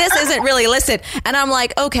 Or this isn't really listed. And I'm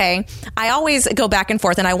like, okay, I always go back and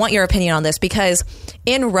forth, and I want your opinion on this, because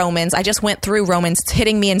in Romans, I just went through Romans. It's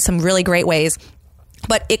hitting me in some really great ways.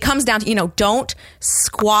 But it comes down to, don't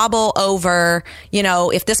squabble over,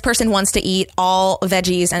 if this person wants to eat all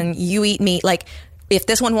veggies and you eat meat, like if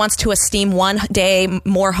this one wants to esteem one day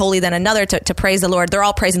more holy than another to praise the Lord, they're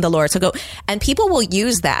all praising the Lord. So go, and people will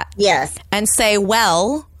use that. Yes. And say,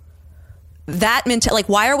 well, that meant like,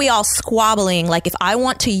 why are we all squabbling? Like, if I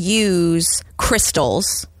want to use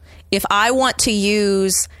crystals, if I want to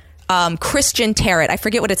use Christian tarot, I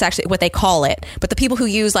forget what they call it, but the people who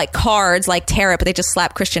use like cards like tarot, but they just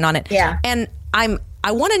slap Christian on it. Yeah. And I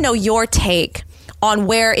want to know your take on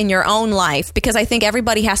where in your own life, because I think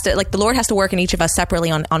everybody has to, like, the Lord has to work in each of us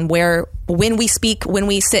separately on where, when we speak, when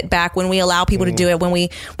we sit back, when we allow people to do it, when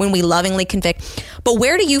we lovingly convict. But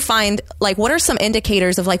where do you find, like, what are some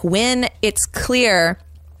indicators of like when it's clear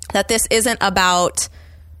that this isn't about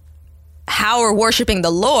how we're worshiping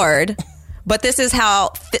the Lord, but this is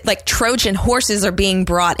how like Trojan horses are being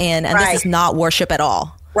brought in, and right. This is not worship at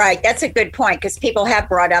all. Right. That's a good point, because people have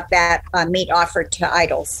brought up that meat offered to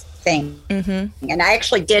idols thing. Mm-hmm. And I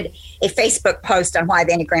actually did a Facebook post on why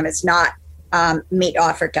the Enneagram is not meat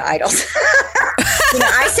offered to idols.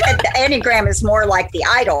 I said the Enneagram is more like the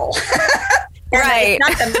idol. Right.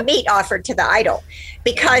 It's not the meat offered to the idol,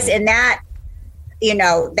 because in that,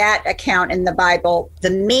 that account in the Bible,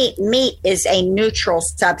 the meat is a neutral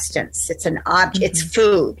substance. It's an object. Mm-hmm. It's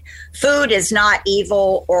food. Food is not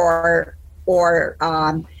evil or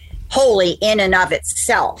holy in and of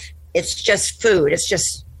itself. It's just food. It's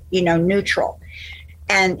just, neutral.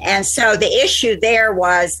 And so the issue there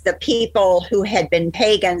was the people who had been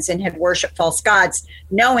pagans and had worshiped false gods,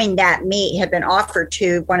 knowing that meat had been offered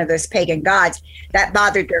to one of those pagan gods, that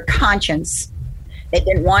bothered their conscience. They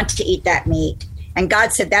didn't want to eat that meat. And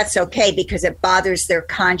God said that's okay, because it bothers their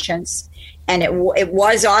conscience. And it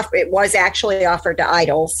was actually offered to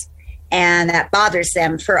idols, and that bothers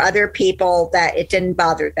them. For other people, that it didn't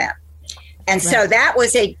bother them. And right. So that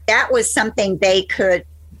was something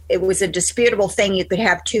it was a disputable thing you could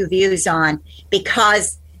have two views on,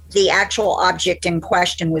 because the actual object in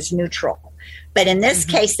question was neutral. But in this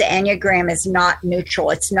mm-hmm. case, the Enneagram is not neutral.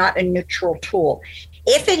 It's not a neutral tool.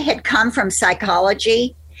 If it had come from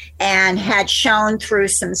psychology and had shown through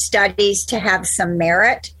some studies to have some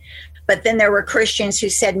merit, but then there were Christians who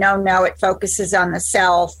said, no, it focuses on the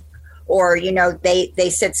self, or, they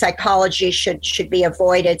said psychology should be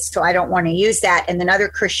avoided, so I don't want to use that. And then other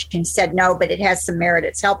Christians said, no, but it has some merit.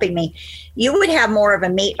 It's helping me. You would have more of a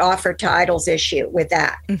meat offered to idols issue with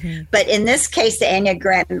that. Mm-hmm. But in this case, the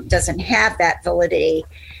Enneagram doesn't have that validity,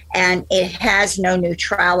 and it has no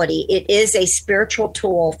neutrality. It is a spiritual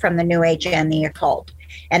tool from the New Age and the occult.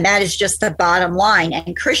 And that is just the bottom line.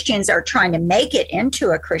 And Christians are trying to make it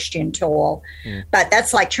into a Christian tool, but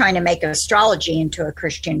that's like trying to make astrology into a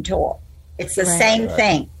Christian tool. It's the same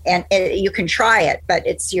thing. And you can try it, but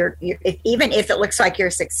it's even if it looks like you're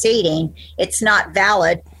succeeding, it's not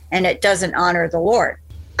valid and it doesn't honor the Lord.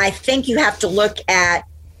 I think you have to look at,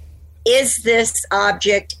 is this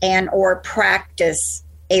object and or practice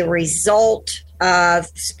a result of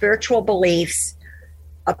spiritual beliefs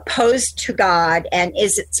opposed to God, and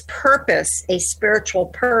is its purpose a spiritual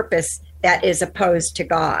purpose that is opposed to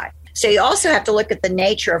God? So you also have to look at the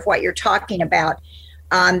nature of what you're talking about.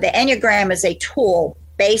 The Enneagram is a tool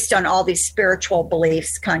based on all these spiritual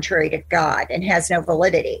beliefs contrary to God and has no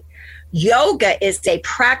validity. Yoga is a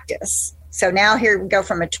practice. So now here we go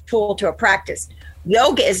from a tool to a practice.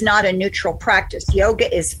 Yoga is not a neutral practice. Yoga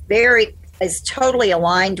is totally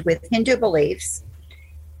aligned with Hindu beliefs.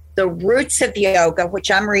 The roots of yoga,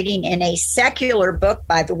 which I'm reading in a secular book,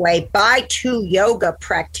 by the way, by 2 yoga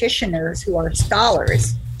practitioners who are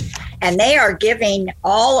scholars. And they are giving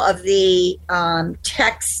all of the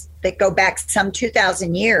texts that go back some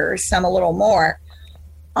 2,000 years, some a little more,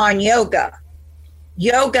 on yoga.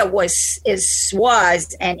 Yoga was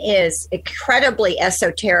and is incredibly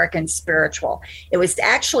esoteric and spiritual. It was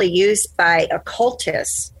actually used by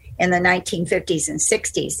occultists in the 1950s and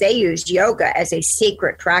 60s. They used yoga as a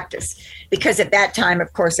secret practice because at that time,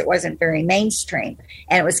 of course, it wasn't very mainstream.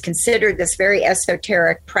 And it was considered this very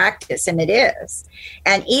esoteric practice, and it is.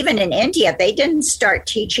 And even in India, they didn't start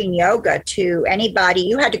teaching yoga to anybody.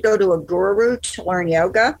 You had to go to a guru to learn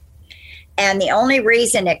yoga. And the only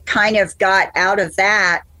reason it kind of got out of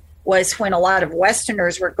that was when a lot of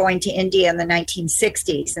Westerners were going to India in the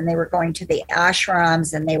 1960s, and they were going to the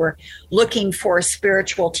ashrams and they were looking for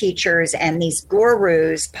spiritual teachers, and these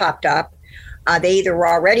gurus popped up. They either were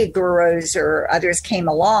already gurus or others came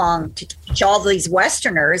along to teach all these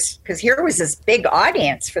Westerners, because here was this big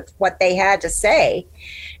audience for what they had to say.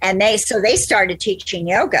 And they started teaching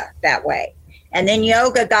yoga that way. And then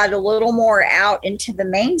yoga got a little more out into the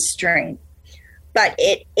mainstream, but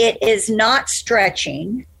it is not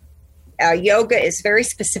stretching. Yoga is very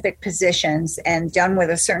specific positions and done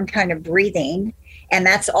with a certain kind of breathing. And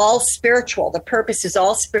that's all spiritual. The purpose is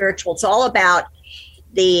all spiritual. It's all about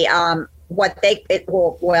the,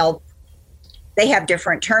 they have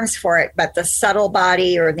different terms for it, but the subtle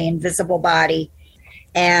body or the invisible body.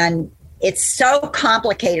 And it's so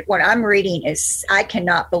complicated. What I'm reading is, I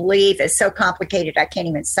cannot believe it's so complicated. I can't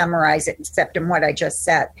even summarize it except in what I just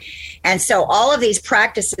said. And so all of these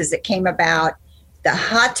practices that came about, the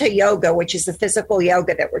Hatha yoga, which is the physical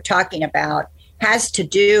yoga that we're talking about, has to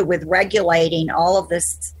do with regulating all of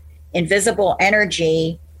this invisible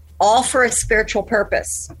energy, all for a spiritual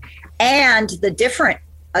purpose. And the different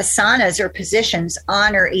asanas or positions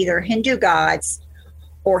honor either Hindu gods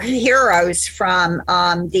or heroes from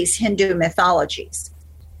these Hindu mythologies.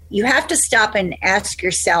 You have to stop and ask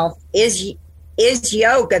yourself, is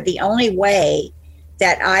yoga the only way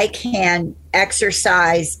that I can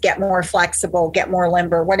exercise, get more flexible, get more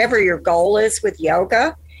limber? Whatever your goal is with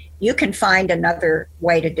yoga, you can find another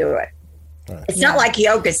way to do it. Right. It's not like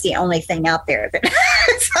yoga is the only thing out there. There's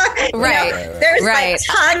like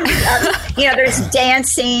tons of, there's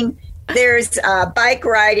dancing, there's bike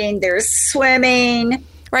riding, there's swimming.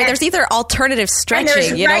 Right. There's either alternative stretching,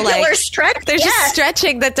 there's regular stretching. There's just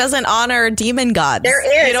stretching that doesn't honor demon gods. There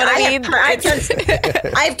is. You know what I mean?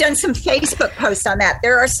 I've done some Facebook posts on that.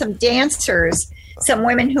 There are some dancers, some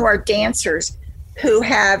women who are dancers who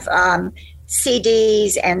have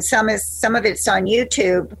CDs, and some of it's on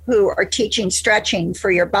YouTube, who are teaching stretching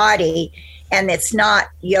for your body, and it's not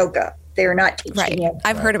yoga. They're not teaching yoga.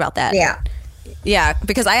 I've heard about that. Yeah. Yeah,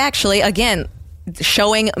 because I actually, again,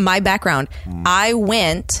 showing my background, I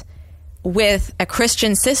went with a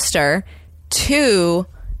Christian sister to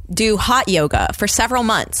do hot yoga for several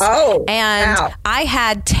months. Oh, and wow. I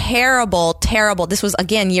had terrible, this was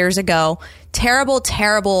again years ago,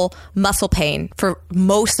 terrible muscle pain for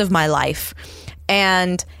most of my life.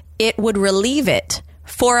 And it would relieve it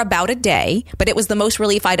for about a day, but it was the most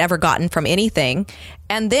relief I'd ever gotten from anything.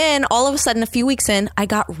 And then all of a sudden, a few weeks in, I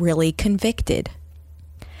got really convicted.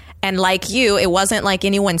 And like you, it wasn't like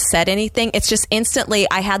anyone said anything. It's just instantly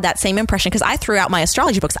I had that same impression because I threw out my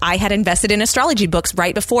astrology books. I had invested in astrology books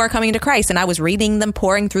right before coming to Christ, and I was reading them,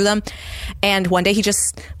 pouring through them. And one day he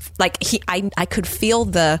just I could feel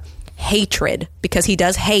the hatred, because he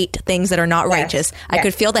does hate things that are not righteous. I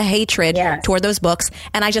could feel the hatred toward those books,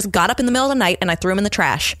 and I just got up in the middle of the night and I threw them in the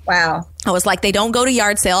trash. Wow. I was like, they don't go to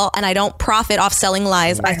yard sale, and I don't profit off selling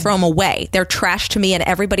lies. I throw them away. They're trash to me and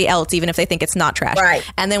everybody else, even if they think it's not trash. Right.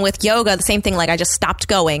 And then with yoga, the same thing. Like, I just stopped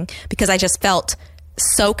going because I just felt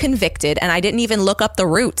so convicted, and I didn't even look up the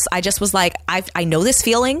roots. I just was like, I know this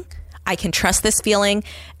feeling. I can trust this feeling,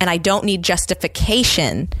 and I don't need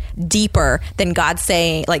justification deeper than God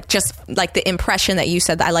saying, like, just like the impression that you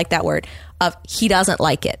said, that I like that word, of he doesn't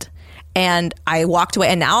like it. And I walked away,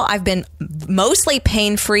 and now I've been mostly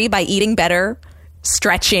pain-free by eating better,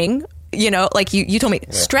 stretching, like you told me,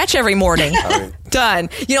 stretch every morning. Done.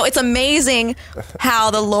 It's amazing how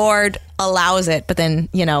the Lord allows it, but then,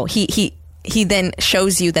 he then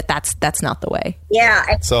shows you that that's not the way.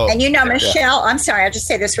 Yeah. So, and Michelle, I'm sorry, I'll just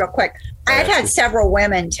say this real quick. I've had several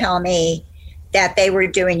women tell me that they were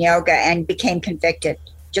doing yoga and became convicted,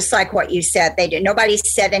 just like what you said. Nobody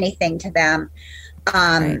said anything to them.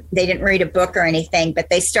 They didn't read a book or anything, but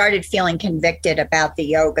they started feeling convicted about the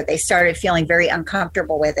yoga. They started feeling very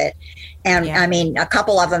uncomfortable with it. And I mean, a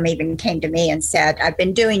couple of them even came to me and said, I've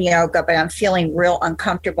been doing yoga, but I'm feeling real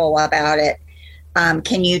uncomfortable about it.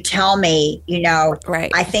 Can you tell me,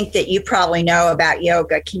 I think that you probably know about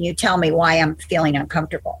yoga. Can you tell me why I'm feeling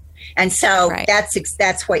uncomfortable? And so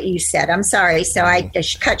that's what you said. I'm sorry. So I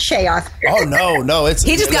just cut Shay off. Oh, no.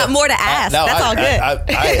 He just got more to ask. That's all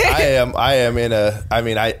good. I am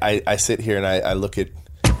in I sit here and I look at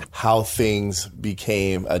how things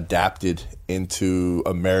became adapted into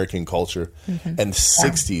American culture. Mm-hmm. And the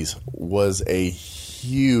 60s was a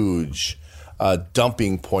huge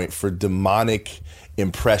dumping point for demonic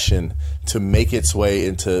impression to make its way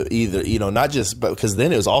into either, not just, but because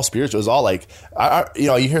then it was all spiritual. It was all like,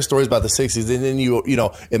 you hear stories about the 60s, and then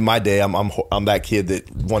in my day, I'm that kid that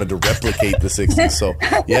wanted to replicate the 60s. So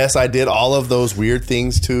yes, I did all of those weird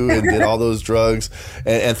things too, and did all those drugs,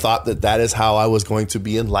 and thought that is how I was going to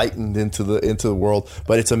be enlightened into the world.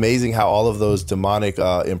 But it's amazing how all of those demonic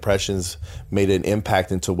impressions made an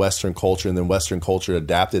impact into Western culture, and then Western culture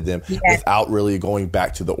adapted them without really going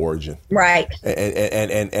back to the origin. Right.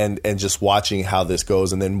 And just watching how this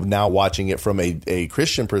goes, and then now watching it from a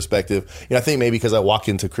Christian perspective. I think maybe because I walk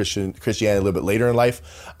into Christianity a little bit later in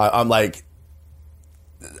life, I'm like,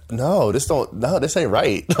 no, this ain't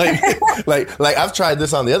right. Like I've tried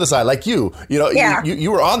this on the other side, like you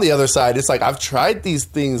were on the other side. It's like, I've tried these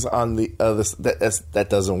things on the other, that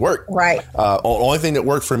doesn't work. Right. Only thing that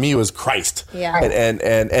worked for me was Christ. Yeah.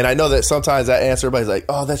 And I know that sometimes that answer, everybody's like,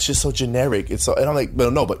 oh, that's just so generic. And I'm like,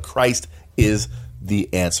 but Christ is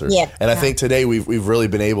the answer. Yeah. And I think today we've really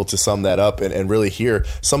been able to sum that up and really hear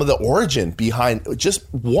some of the origin behind just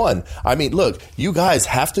one. I mean, look, you guys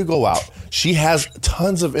have to go out. She has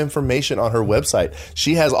tons of information on her website.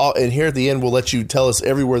 She has all, and here at the end, we'll let you tell us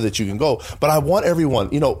everywhere that you can go. But I want everyone,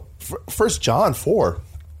 1 John 4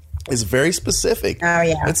 is very specific. Oh,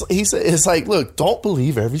 yeah. It's like, look, don't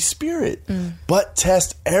believe every spirit, but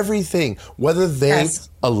test everything, whether they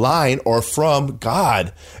align or from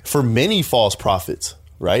God. For many false prophets,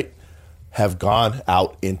 right, have gone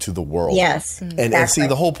out into the world. Yes. And see,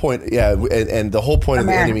 the whole point, and the whole point of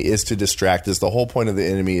the enemy is to distract us. The whole point of the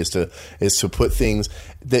enemy is to put things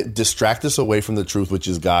that distract us away from the truth, which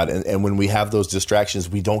is God. And when we have those distractions,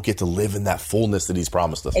 we don't get to live in that fullness that he's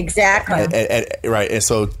promised us. Exactly. And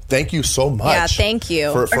so thank you so much. Yeah, thank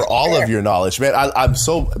you. For all of your knowledge. Man, I'm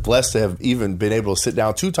so blessed to have even been able to sit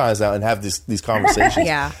down 2 times now and have these conversations.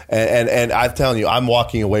 Yeah. And I'm telling you, I'm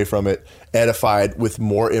walking away from it edified with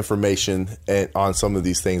more information on some of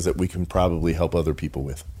these things that we can probably help other people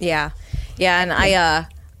with. Yeah. And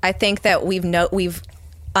I think that we've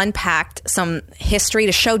unpacked some history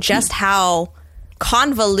to show just how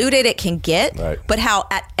convoluted it can get, but how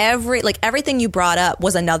at everything you brought up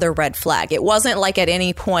was another red flag. It wasn't like at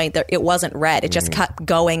any point that it wasn't red. It just kept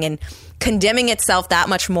going and condemning itself that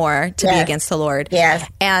much more to be against the Lord. Yes.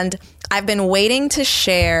 And I've been waiting to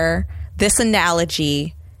share this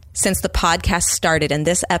analogy since the podcast started, and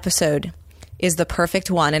this episode is the perfect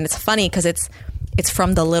one. And it's funny because it's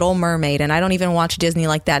from The Little Mermaid, and I don't even watch Disney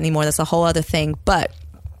like that anymore. That's a whole other thing. But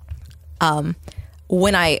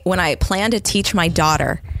when I plan to teach my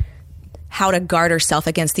daughter how to guard herself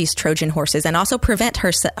against these Trojan horses and also prevent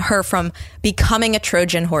her from becoming a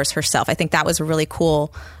Trojan horse herself, I think that was a really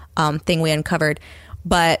cool thing we uncovered.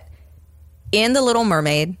 But in The Little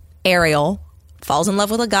Mermaid, Ariel falls in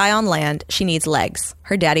love with a guy on land. She needs legs.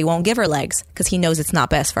 Her daddy won't give her legs because he knows it's not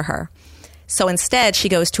best for her. So instead, she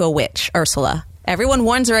goes to a witch, Ursula. Everyone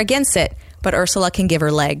warns her against it, but Ursula can give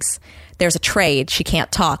her legs. There's a trade. She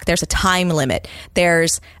can't talk. There's a time limit.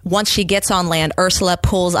 Once she gets on land, Ursula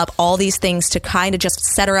pulls up all these things to kind of just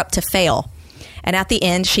set her up to fail. And at the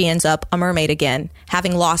end, she ends up a mermaid again,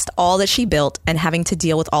 having lost all that she built and having to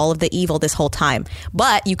deal with all of the evil this whole time.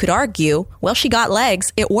 But you could argue, well, she got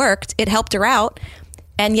legs. It worked. It helped her out.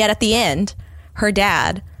 And yet at the end, her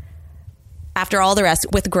dad, after all the rest,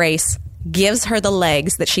 with grace, gives her the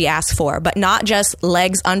legs that she asked for, but not just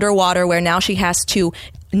legs underwater where now she has to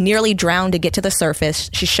nearly drown to get to the surface.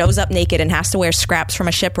 She shows up naked and has to wear scraps from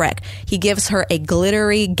a shipwreck. He gives her a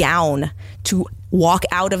glittery gown to walk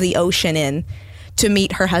out of the ocean in to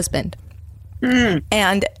meet her husband.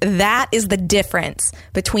 And that is the difference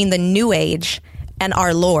between the New Age and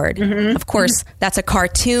our Lord. Of course, that's a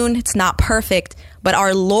cartoon. It's not perfect, but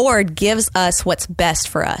our Lord gives us what's best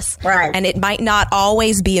for us. Right. And it might not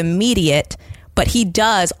always be immediate, but he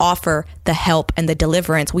does offer the help and the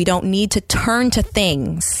deliverance. We don't need to turn to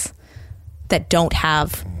things that don't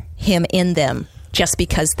have him in them just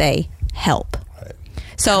because they help.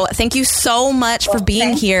 So thank you so much for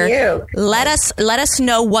being here. You. Let us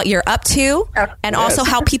know what you're up to and also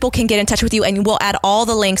how people can get in touch with you. And we'll add all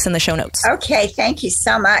the links in the show notes. Okay. Thank you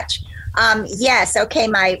so much. Yes. Okay.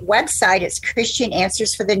 My website is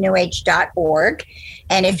christiananswersforthenewage.org.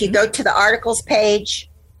 And if you go to the articles page,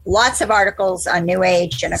 lots of articles on New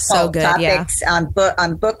Age and occult topics, on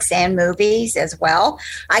books and movies as well.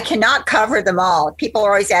 I cannot cover them all. People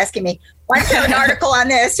are always asking me, why do you have an article on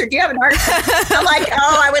this? Or do you have an article? I'm like,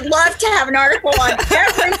 I would love to have an article on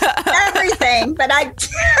everything. But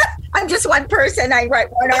I'm just one person. I write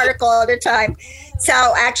one article at a time. So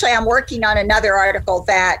actually, I'm working on another article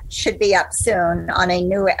that should be up soon on a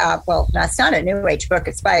new, it's not a New Age book.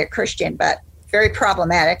 It's by a Christian, but very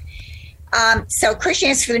problematic. So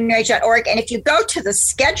christiananswersforthenewage.org. And if you go to the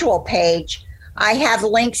schedule page, I have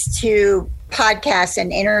links to podcasts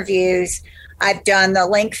and interviews. I've done the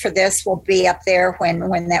link for this will be up there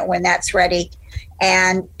when that's ready,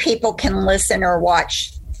 and people can listen or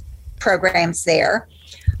watch programs there.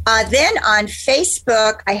 Then on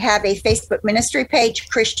Facebook, I have a Facebook ministry page,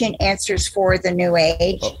 Christian Answers for the New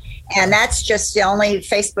Age. And that's just the only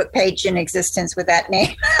Facebook page in existence with that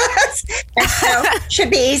name. And so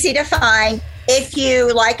should be easy to find. If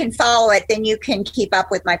you like and follow it, then you can keep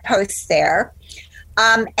up with my posts there.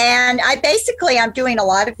 And I'm doing a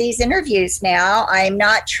lot of these interviews now. I'm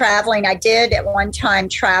not traveling. I did at one time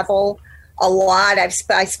travel a lot. I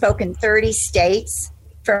spoke in 30 states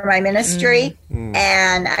for my ministry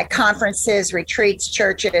and at conferences, retreats,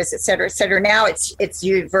 churches, et cetera, et cetera. Now it's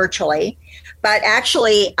used virtually. But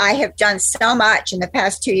actually, I have done so much in the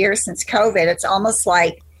past 2 years since COVID. It's almost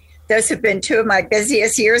like those have been two of my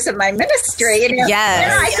busiest years of my ministry.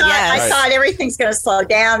 I thought everything's going to slow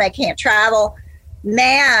down. I can't travel.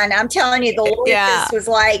 Man, I'm telling you, the Lord just was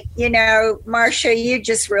like, Marcia, you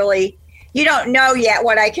don't know yet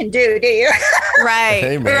what I can do you? Right.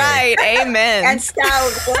 Amen. Right. Amen. And so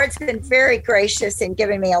the Lord's been very gracious in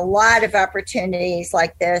giving me a lot of opportunities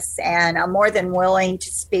like this. And I'm more than willing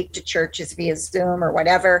to speak to churches via Zoom or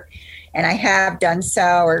whatever. And I have done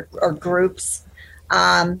so, or groups.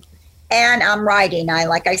 And I'm writing.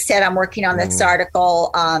 Like I said, I'm working on this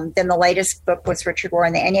article. Then the latest book was Richard Rohr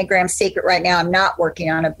and the Enneagram Secret. Right now, I'm not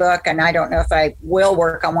working on a book, and I don't know if I will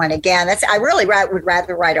work on one again. I really would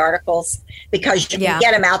rather write articles because you can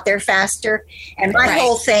get them out there faster. And my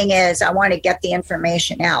whole thing is I want to get the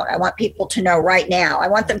information out. I want people to know right now. I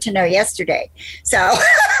want them to know yesterday. So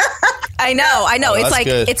I know. Oh, it's like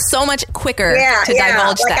good. It's so much quicker to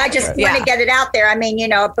divulge that. I just want to get it out there. I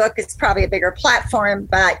mean, a book is probably a bigger platform,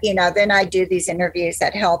 but then I do these interviews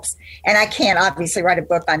that helps. And I can't obviously write a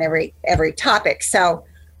book on every topic. So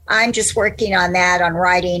I'm just working on that, on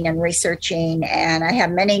writing and researching. And I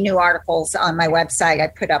have many new articles on my website I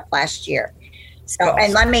put up last year. So,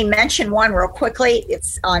 and let me mention one real quickly.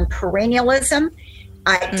 It's on perennialism.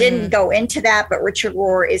 I didn't go into that, but Richard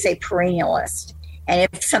Rohr is a perennialist. And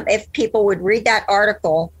if people would read that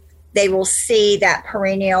article, they will see that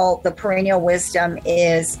the perennial wisdom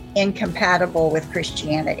is incompatible with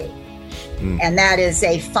Christianity. And that is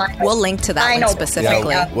a final. We'll link to that one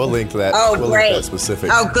specifically. We'll link to that. Oh, we'll great. Link to that specific.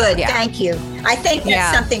 Oh, good. Yeah. Thank you. I think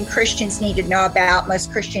that's something Christians need to know about.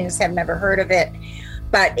 Most Christians have never heard of it,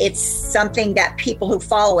 but it's something that people who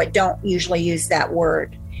follow it don't usually use that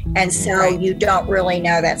word. And so you don't really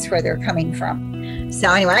know that's where they're coming from.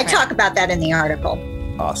 So anyway, I talk about that in the article.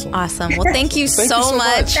 Awesome. Well, thank you so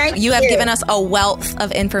much. Thank you have given us a wealth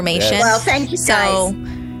of information. Yes. Well, thank you, guys. So,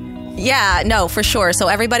 Yeah, no, for sure. So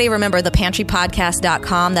everybody remember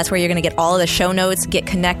thepantrypodcast.com. That's where you're going to get all of the show notes, get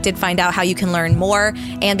connected, find out how you can learn more,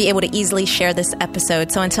 and be able to easily share this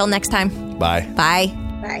episode. So until next time. Bye. Bye.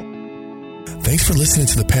 Bye. Thanks for listening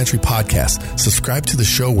to the Pantry Podcast. Subscribe to the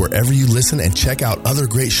show wherever you listen and check out other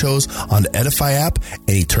great shows on the Edify app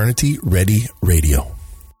and Eternity Ready Radio.